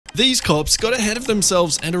These cops got ahead of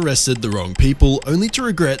themselves and arrested the wrong people, only to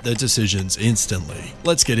regret their decisions instantly.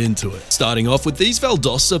 Let's get into it. Starting off with these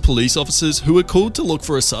Valdosta police officers who were called to look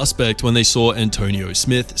for a suspect when they saw Antonio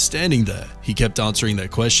Smith standing there. He kept answering their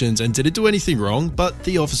questions and didn't do anything wrong, but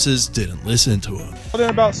the officers didn't listen to him.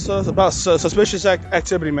 About suspicious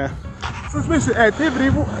activity, man. Suspicious activity?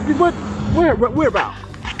 What? Where about?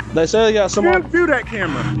 They said they got someone. View that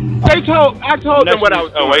camera. I told them what I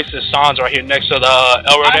was doing. Oasis Sans right here next to the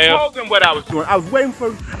El Rodeo. I told them what I was doing. I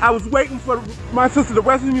was waiting for my sister to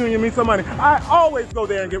Western Union me some money. I always go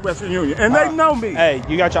there and get Western Union, and they know me. Hey,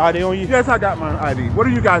 you got your ID on you? Yes, I got my ID. What are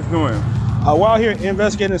you guys doing? We're out here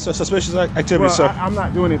investigating suspicious activity, well, sir. I'm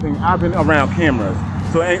not doing anything. I've been around cameras,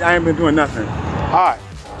 so I ain't been doing nothing. All right.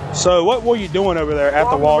 So what were you doing over there at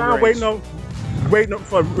the Walgreens? Waiting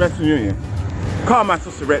for Western Union. Call my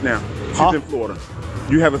sister right now. She's in Florida.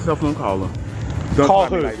 You have a cell phone, call her. Don't call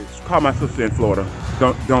me who? like this. Call my sister in Florida.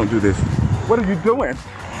 Don't do this. What are you doing?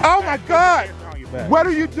 Oh my God! What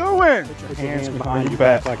are you doing? Put your hands behind your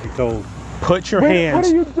back like you're told. Put your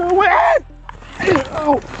hands. What are you doing?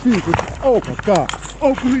 Oh Jesus! Oh my God!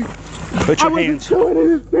 Oh please! Put your hands. I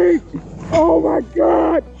wasn't doing anything. Oh my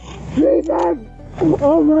God! Jesus!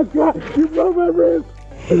 Oh my God! You broke my wrist.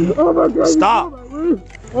 Oh my God! Stop!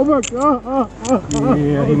 Oh my God!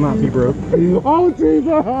 Yeah, he might be broke. Oh Jesus!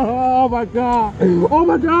 Oh my God! Oh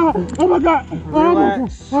my God! Oh my God! Oh my God!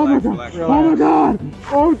 Oh my God! Oh my God!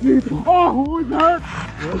 Oh Jesus! Oh, it hurts!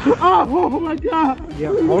 Oh my God!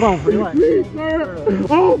 Yeah, hold on, relax. Please, sir!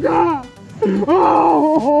 Oh God!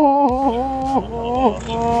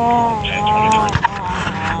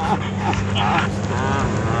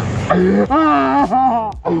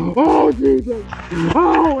 Oh Jesus!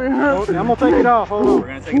 Oh, it hurts! I'm gonna take it off. Hold on. We're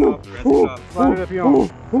gonna take it off. We're gonna take it off. Slide it up your arm.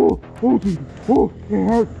 Oh Jesus! Oh, it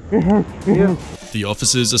hurts! It hurts! It hurts! The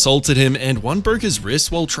officers assaulted him and one broke his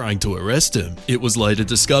wrist while trying to arrest him. It was later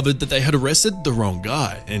discovered that they had arrested the wrong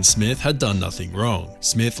guy and Smith had done nothing wrong.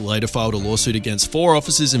 Smith later filed a lawsuit against 4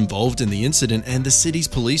 officers involved in the incident and the city's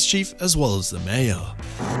police chief as well as the mayor.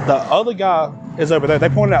 The other guy is over there. They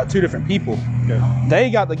pointed out 2 different people. Okay. They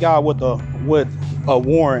got the guy with a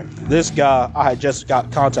warrant. This guy, I had just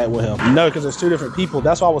got contact with him. No, because it's 2 different people.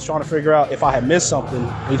 That's why I was trying to figure out if I had missed something.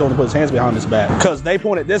 He told him to put his hands behind his back. Because they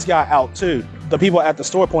pointed this guy out too. The people at the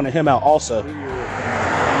store pointed him out also. Don't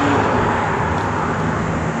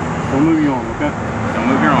move your arm, okay? Don't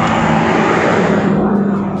move your arm.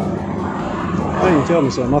 They didn't tell me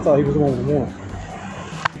something. I thought he was the one with the warrant.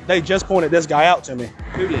 They just pointed this guy out to me.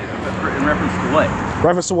 Who did? In reference to what?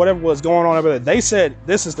 Reference to whatever was going on over there. They said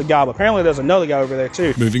this is the guy, but apparently there's another guy over there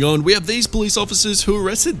too. Moving on, we have these police officers who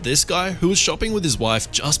arrested this guy who was shopping with his wife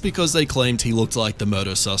just because they claimed he looked like the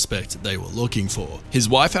murder suspect they were looking for. His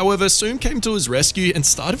wife, however, soon came to his rescue and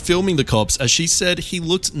started filming the cops as she said he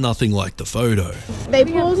looked nothing like the photo. They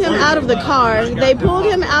pulled him out of the car. They pulled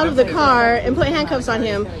him out of the car and put handcuffs on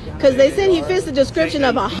him because they said he fits the description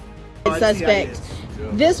of a suspect.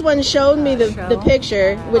 This one showed me the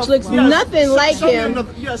picture, which looks nothing like him.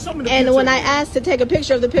 And when I asked to take a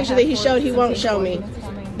picture of the picture that he showed, he won't show me.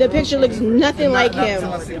 The picture looks nothing like him.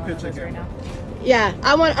 Yeah,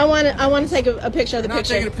 I want to take a picture of the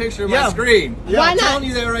picture. I'm not taking a picture of my screen. Why not? I'm telling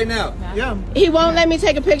you that right now. Yeah. He won't let me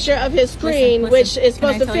take a picture of his screen, which is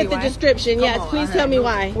supposed to fit the description. Yes, please tell me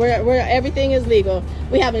why. Where everything is legal.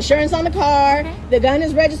 We have insurance on the car. The gun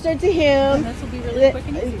is registered to him. This will be really quick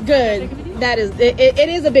and easy. Good. That is, it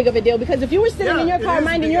is a big of a deal because if you were sitting in your car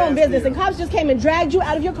minding your own business and cops just came and dragged you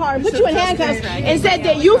out of your car and put you in handcuffs and said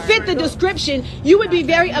that you fit the description, you would be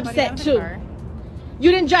very upset too. You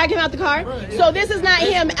didn't drag him out the car? So this is not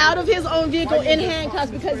him out of his own vehicle in handcuffs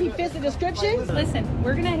because he fits the description? Listen,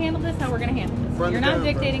 we're going to handle this how we're going to handle this. You're not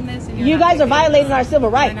dictating this. And you guys are violating our civil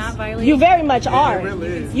rights. You're not violating. You very much are.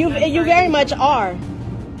 You very much are.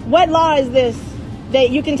 What law is this that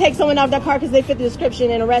you can take someone out of their car because they fit the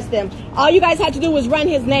description and arrest them? All you guys had to do was run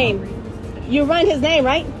his name. You run his name,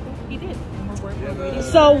 right? He did. We're waiting.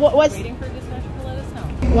 So what's... Waiting for dispatch to let us know.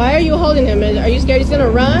 Why are you holding him? Are you scared he's going to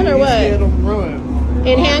run or what?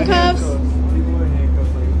 In handcuffs?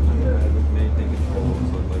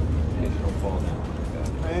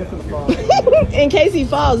 In case he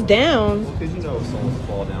falls down.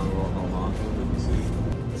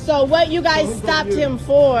 So what you guys stopped him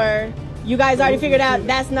for, you guys already figured out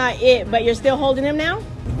that's not it, but you're still holding him now?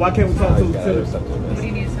 Why can't we talk to Lieutenant? What do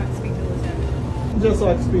you need to speak to Lieutenant? Just so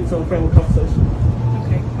I can speak to a friendly conversation.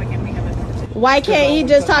 Okay, why can't we have that conversation? Why can't he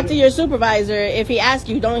just talk to your supervisor if he asks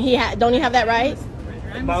you? Don't he have that right?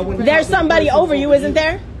 I'm There's somebody over you, isn't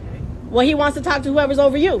there? Well, he wants to talk to whoever's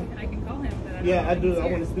over you. I can call him, but Yeah, I do. I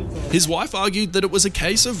want to speak to him. His wife argued that it was a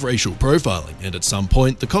case of racial profiling, and at some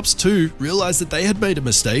point, the cops too realized that they had made a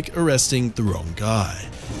mistake arresting the wrong guy.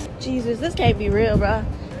 Jesus, this can't be real, bro.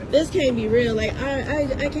 This can't be real. Like,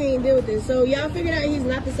 I can't deal with this. So y'all figured out he's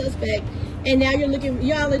not the suspect, and now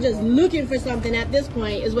y'all are just looking for something at this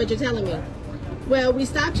point, is what you're telling me. Well, we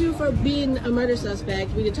stopped you for being a murder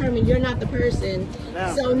suspect. We determined you're not the person.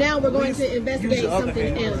 So now we're going to investigate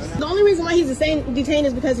something else. The only reason why he's detained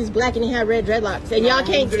is because he's black and he had red dreadlocks. And y'all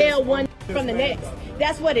can't tell one from the next.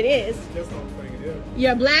 That's what it is.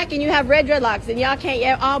 You're black and you have red dreadlocks, and y'all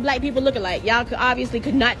can't, all black people look alike. Y'all obviously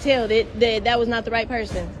could not tell that was not the right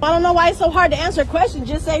person. I don't know why it's so hard to answer a question.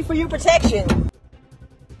 Just say for your protection.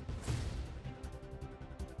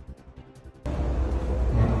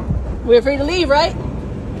 We're free to leave, right?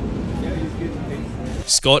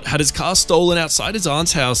 Scott had his car stolen outside his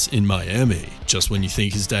aunt's house in Miami. Just when you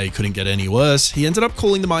think his day couldn't get any worse, he ended up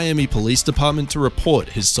calling the Miami Police Department to report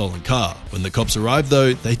his stolen car. When the cops arrived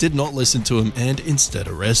though, they did not listen to him and instead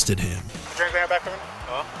arrested him. Put your hands behind your back for me.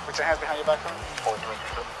 Put your hands behind your back for me.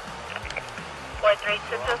 432.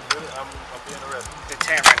 I'm being arrested.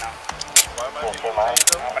 Detained right now. Why am I being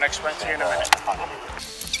detained? I'm going to explain to you in a minute.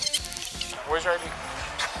 Where's your ID?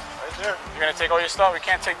 Right there. You're going to take all your stuff. We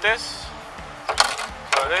can't take this.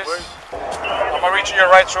 So this. I'm going to read you your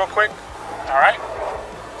rights real quick. All right?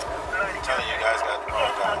 I'm telling you guys got the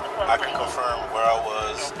wrong guy. I can confirm where I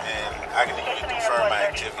was, and I can even confirm my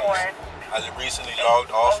activities. I recently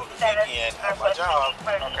logged off of the VPN at my job.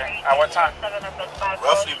 Okay. At what time?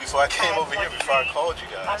 Roughly before I came over here, before I called you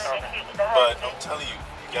guys. Okay. But I'm telling you,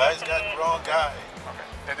 you guys got the wrong guy.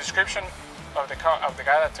 Okay. The description of the car, of the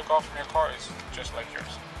guy that took off from your car is just like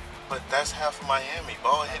yours. But that's half of Miami,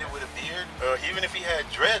 bald-headed with a beard. Or even if he had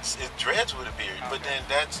dreads, it's dreads with a beard. Okay. But then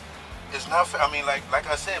it's not fair. I mean, like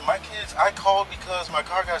I said, my kids, I called because my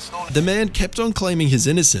car got stolen. The man kept on claiming his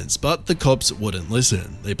innocence, but the cops wouldn't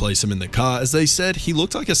listen. They placed him in the car as they said he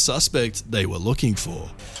looked like a suspect they were looking for.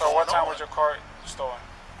 So what time was your car stolen?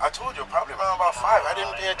 I told you, probably around about 5. I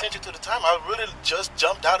didn't pay attention to the time. I really just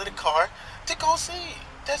jumped out of the car to go see.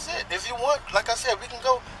 That's it. If you want, like I said, we can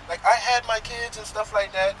go. Like, I had my kids and stuff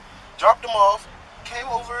like that, dropped them off, came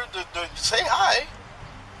over to say hi.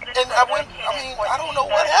 And I went, I mean, I don't know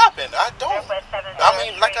what happened. I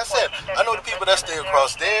mean, like I said, I know the people that stay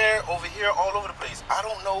across there, over here, all over the place. I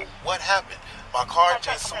don't know what happened. My car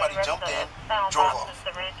just, somebody jumped in, drove off.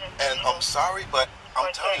 And I'm sorry, but I'm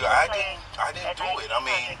telling you, I didn't do it. I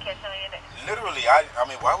mean, literally, I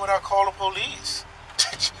mean, why would I call the police?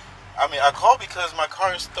 I mean, I called because my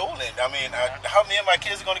car is stolen. I mean, how me and my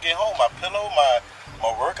kids are going to get home? My pillow,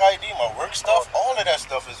 my work ID, my work stuff, all of that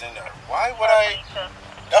stuff is in there. Why would I?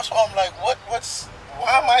 That's why I'm like, why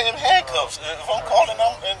am I in handcuffs? If I'm calling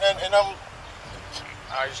them and I'm...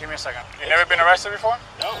 Just give me a second. You never been arrested before?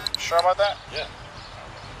 No. Sure about that? Yeah.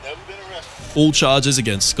 Never been arrested. All charges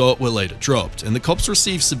against Scott were later dropped, and the cops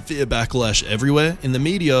received severe backlash everywhere in the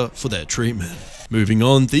media for their treatment. Moving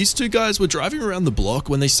on, these two guys were driving around the block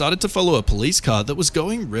when they started to follow a police car that was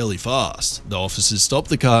going really fast. The officers stopped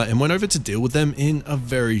the car and went over to deal with them in a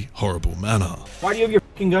very horrible manner. Why do you have your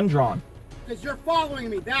fucking gun drawn? Because you're following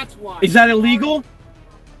me, that's why. Is that illegal?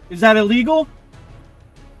 Is that illegal?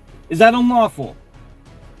 Is that unlawful?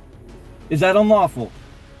 Is that unlawful?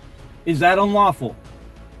 Is that unlawful?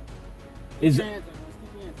 Is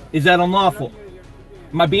that unlawful?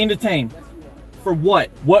 Am I being detained? For what?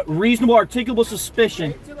 What reasonable articulable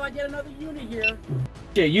suspicion? Wait till I get another unit here.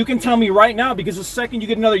 Yeah, you can tell me right now, because the second you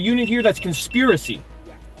get another unit here, that's conspiracy.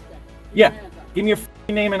 Yeah, okay. Yeah, give me your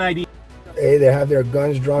fucking name and ID. Hey, they have their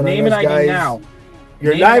guns drawn Name on and us, ID guys. now.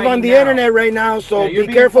 You're Name live and on ID the now. internet right now, so Yeah,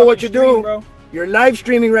 be careful what you do. streamed, bro. You're live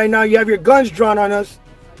streaming right now. You have your guns drawn on us.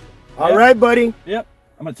 All right, buddy. Yep.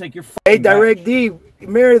 I'm gonna take your Hey, fucking back. Direct D,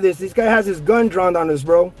 mirror this. This guy has his gun drawn on us,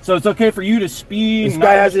 bro. So it's okay for you to speed. This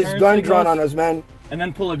guy has his gun drawn on us, man. And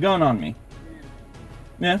then pull a gun on me.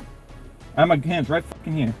 Yeah. I have my hands right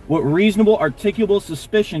fucking here. What reasonable articulable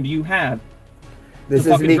suspicion do you have This to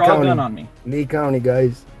is fucking Lee draw a gun County. on me? Lee County,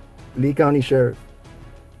 guys. Lee County Sheriff.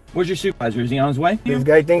 Where's your supervisor? Is he on his way? This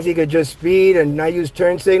guy thinks he could just speed and not use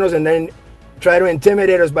turn signals and then try to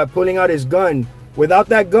intimidate us by pulling out his gun. Without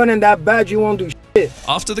that gun and that badge, you won't do shit.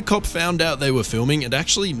 After the cop found out they were filming and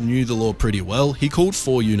actually knew the law pretty well, he called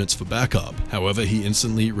 4 units for backup. However, he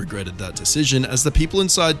instantly regretted that decision as the people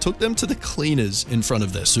inside took them to the cleaners in front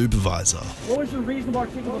of their supervisor. What was your reasonable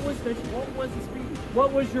articulable suspicion? What was the speed?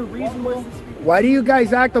 What was your reasonable... Why do you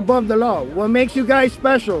guys act above the law? What makes you guys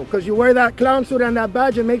special? Because you wear that clown suit and that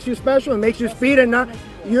badge, it makes you special. It makes you speed and not.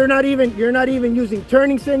 You're not even using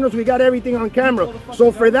turning signals. We got everything on camera.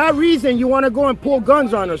 So for that reason, you want to go and pull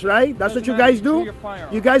guns on us, right? That's what you guys do.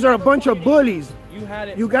 You guys are a bunch of bullies.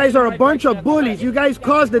 You guys are a bunch of bullies. You guys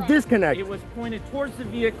caused the disconnect. It was pointed towards the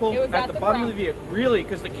vehicle, at the bottom of the vehicle. Really?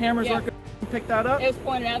 Because the cameras aren't going to pick that up? It was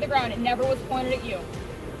pointed at the ground. It never was pointed at you.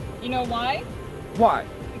 You know why? Why?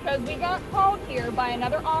 Because we got called here by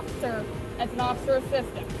another officer as an officer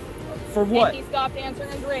assistant. For what? And he stopped answering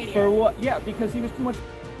his radio. For what? Yeah, because he was too much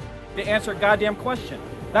to answer a goddamn question.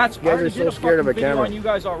 That's you guys are so scared of a video camera. On you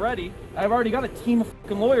guys already. I've already got a team of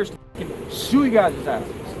fucking lawyers to sue you guys'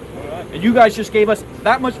 asses. And you guys just gave us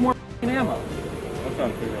that much more ammo. I'm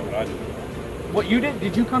trying to figure out what I did. What you did?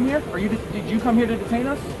 Did you come here? Or did you come here to detain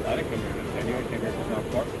us? I didn't come here to detain you. I came here because now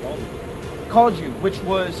Clark called me. Called you, which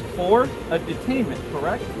was for a detainment,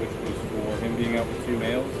 correct? Which was for him being out with 2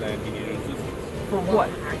 males and he needed assistance. For what?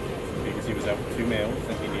 Because he was out with 2 males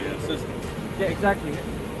and he needed assistance. Yeah, exactly.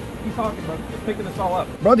 Keep talking, bro. Just picking this all up.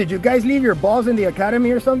 Bro, did you guys leave your balls in the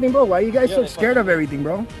academy or something, bro? Why are you guys so scared of everything,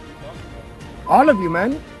 bro? All of you,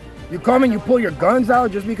 man. You come and you pull your guns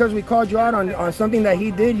out just because we called you out on something that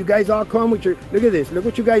he did. You guys all come with your... Look at this. Look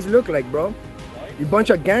what you guys look like, bro. You bunch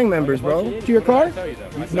of gang members, bro. To your car?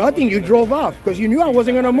 Nothing. You drove off because you knew I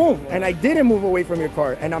wasn't going to move. And I didn't move away from your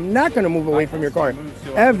car. And I'm not going to move away from your car.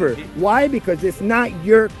 Ever. Why? Because it's not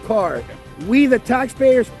your car. We, the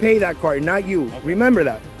taxpayers, pay that car, not you. Remember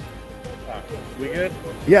that. We good?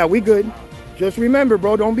 Yeah, we good. Just remember,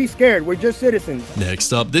 bro, don't be scared. We're just citizens.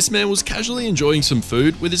 Next up, this man was casually enjoying some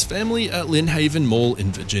food with his family at Lynn Haven Mall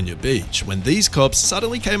in Virginia Beach when these cops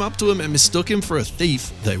suddenly came up to him and mistook him for a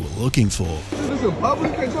thief they were looking for.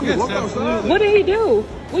 What did he do?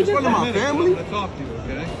 We just my family.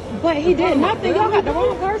 But he did nothing. Y'all got the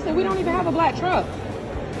wrong person. We don't even have a black truck.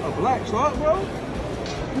 A black truck, bro?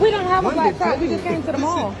 We don't have a black truck. We just came to the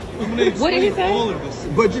mall. What did he say?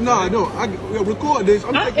 But you know, I record this.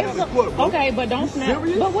 I'm taking out the court, bro. Okay, but don't snap.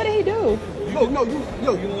 But what did he do? You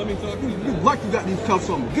let me talk to you. You lucky you got these cuffs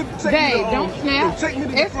on me. Don't snap. Take me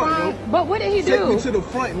to the front, yo. But what did he do? Take me to the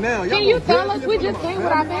front now. Can you tell us? We just came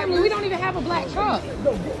with our family. We don't even have a black truck.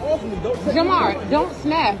 Jamar, don't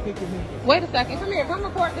snap. Wait a second. Come here. Come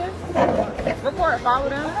record this. Record. Follow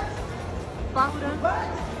them. Follow them.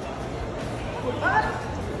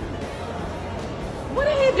 What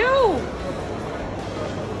did he do?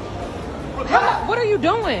 What are you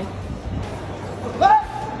doing?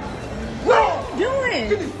 What are you doing?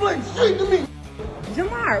 Get this flame straight to me.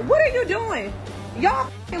 Jamar, what are you doing? Y'all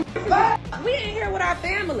we ain't here with our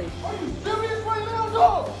family. Are you serious right now,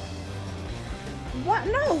 dog? What?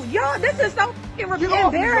 No, y'all, this is so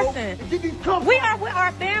embarrassing. We are with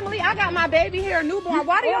our family. I got my baby here, a newborn.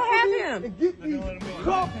 Why do y'all have him?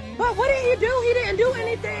 But what did he do? He didn't do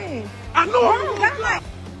anything. I know.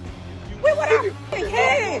 We with our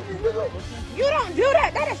kids. You don't do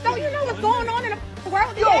that. That is so. You know what's going on in the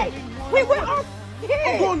world today. We with our kids.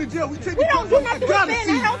 I'm going to jail. We don't do nothing. We stay in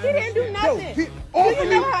the house. He didn't do nothing. Do you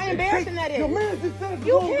know how embarrassing that is? Your man just said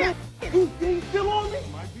you can't. He's still on me.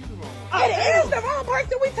 It is the wrong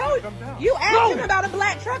person. We told you. You asked him about a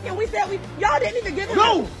black truck, and we said y'all didn't even give him.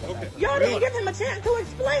 Y'all didn't give him a chance to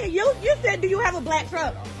explain. You said, do you have a black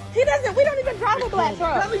truck? He doesn't. We don't even drive a black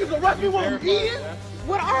truck. That nigga's arrest me while I'm eating.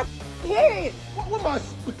 With our kids. What my?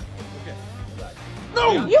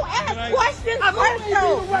 No. You ask questions first,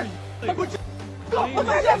 though. You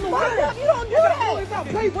don't do that.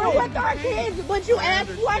 We're with our kids, but you ask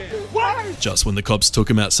questions first. Just when the cops took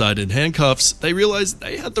him outside in handcuffs, they realized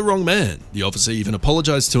they had the wrong man. The officer even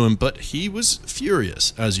apologized to him, but he was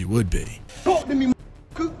furious, as you would be. Talk to me,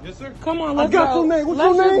 yes, sir. Come on, let's go. What's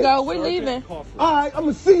let's your name? Just go. We're leaving. All right, I'm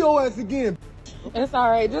gonna see your ass again. It's all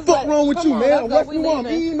right. Just what's wrong with you, man? What you want?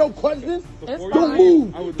 Be no questions. Don't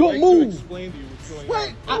move. Don't move. Wait,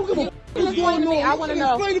 I'm gonna. Explain to me. I want to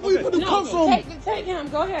know. Explain before you put the cuffs on me. Take him.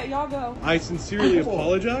 Go ahead. Y'all go. I sincerely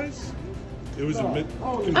apologize. It was y'all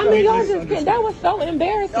just that was so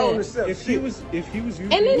embarrassing. If he was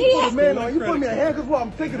using and then he asked man, you put me in handcuffs while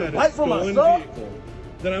I'm taking a bite from myself.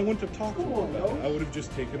 Then I wouldn't have talked to him about it. I would have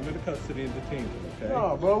just taken him into custody and detained him, okay?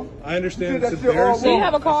 Nah, bro. I understand it's embarrassing. Do you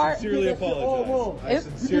have a card? I sincerely apologize. I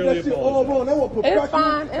sincerely apologize. It's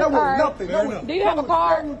fine. It's all right. Do you have a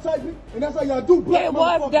card? And that's how y'all do black It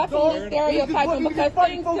was definitely stereotyping because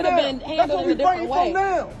things could have been handled in a different way.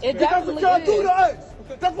 It definitely is.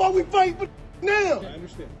 That's why we fight. now. I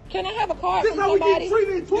understand. Can I have a card This from is how we somebody? get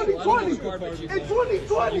treated in 2020. In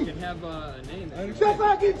 2020. You can have a name. That's how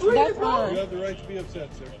I get treated, That's bro. fine. You have the right to be upset,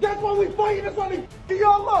 sir. That's why we fighting. That's why they f***ing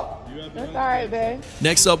y'all up. You have the That's right all right, babe.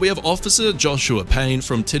 Next up, we have Officer Joshua Payne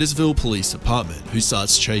from Titusville Police Department, who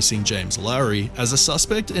starts chasing James Lowry as a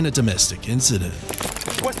suspect in a domestic incident.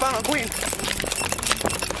 Westbound on Queen.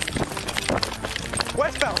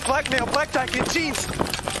 Westbound, black male, black jacket, jeans.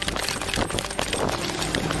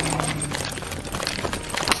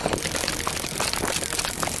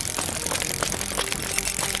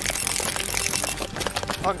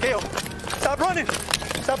 On Gale. Stop running.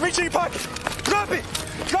 Stop reaching your pocket. Drop it.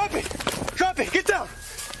 Drop it. Drop it. Get down.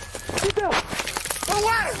 Get down. No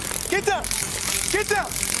ladder. Get down. Get down.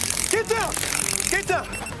 Get down. Get down.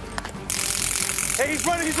 Hey, he's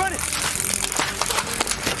running. He's running.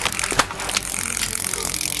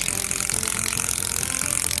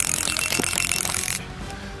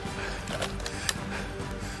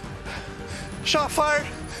 Shot fired.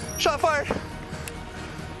 Shot fired.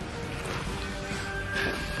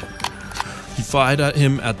 He fired at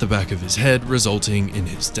him at the back of his head, resulting in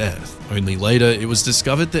his death. Only later, it was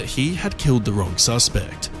discovered that he had killed the wrong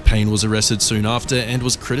suspect. Payne was arrested soon after and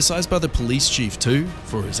was criticized by the police chief too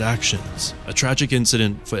for his actions. A tragic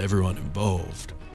incident for everyone involved.